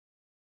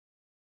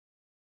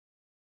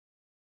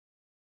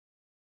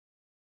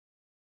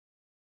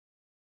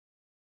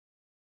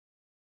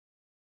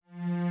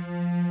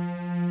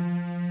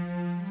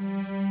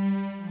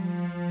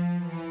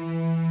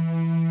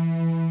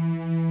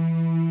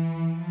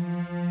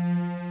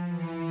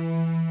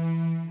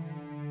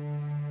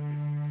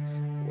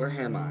Where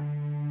am I?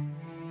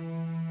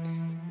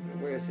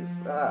 Where is this?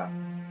 Ah.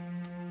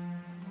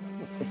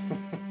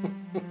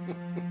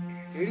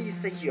 Who do you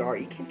think you are?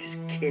 You can't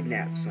just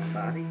kidnap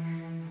somebody.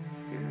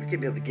 You're not gonna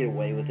be able to get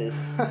away with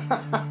this.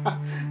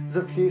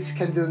 The police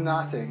can do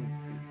nothing.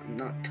 I'm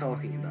not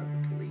talking about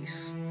the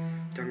police.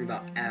 I'm talking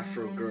about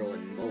Afro Girl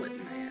and Mullet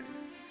Man.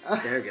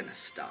 They're gonna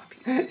stop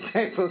you.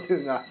 They will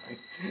do nothing.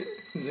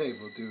 They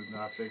will do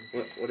nothing.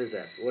 What is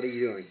that? What are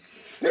you doing?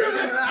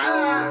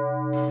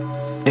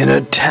 In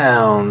a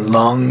town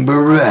long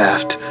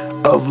bereft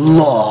of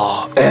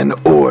law and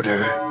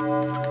order,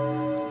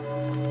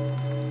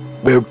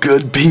 where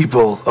good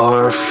people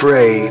are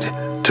afraid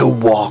to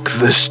walk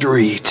the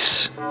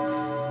streets,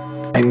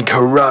 and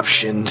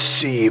corruption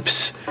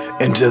seeps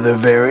into the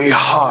very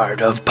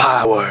heart of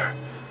power,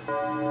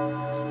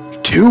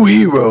 two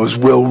heroes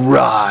will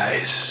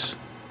rise.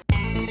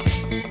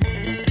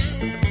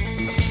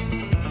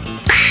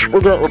 We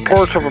got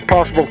reports of a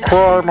possible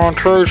crime on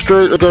Trade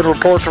Street. Again,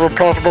 reports of a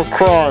possible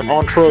crime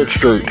on Trade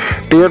Street.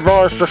 Be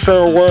advised to stay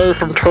away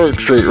from Trade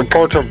Street.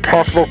 Reports of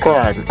possible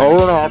crime.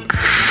 Over and out.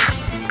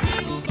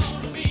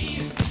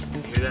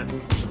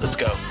 Let's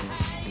go.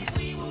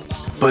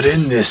 But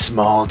in this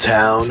small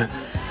town,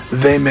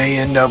 they may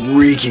end up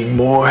wreaking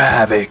more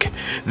havoc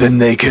than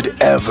they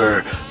could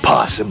ever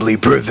possibly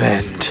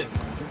prevent.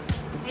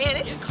 Man,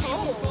 it's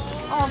cold.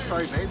 Oh, I'm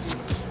sorry, babe.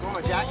 You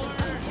want a jacket?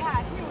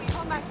 Yeah, here, will you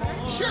hold my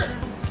purse? Sure.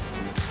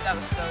 That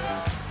was so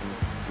wrong.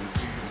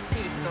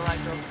 You just still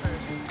like girls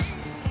first.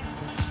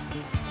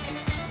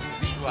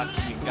 Tú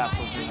aquí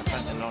gatos en la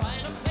pantalones.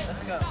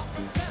 Let's go.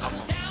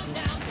 Vamos.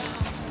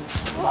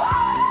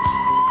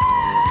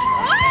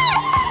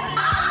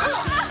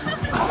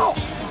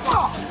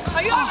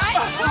 Are you alright?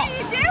 What are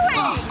you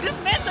doing? This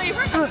man saw you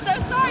first. I'm so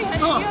sorry,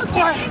 honey. Are you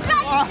okay? He's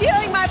not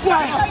stealing my purse.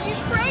 Are you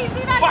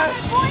crazy? That's my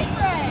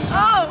boyfriend.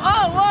 Oh,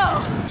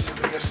 whoa.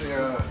 I guess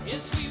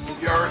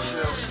the yard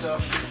sale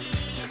stuff.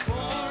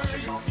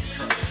 Take it off the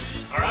truck.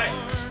 All right.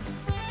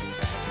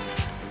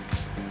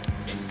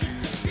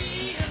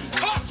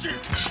 Caught you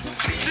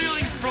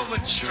stealing from a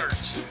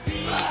church.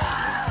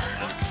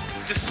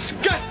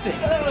 Disgusting.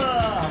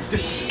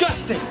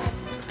 Disgusting.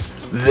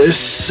 This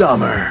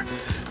summer,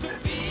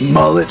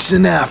 mullets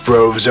and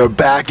afros are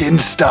back in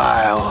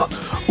style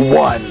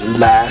one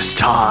last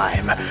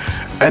time,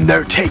 and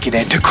they're taking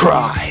it to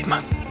crime.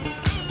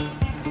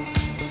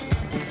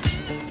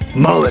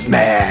 Mullet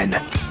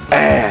Man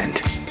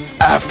and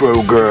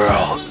Afro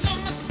Girl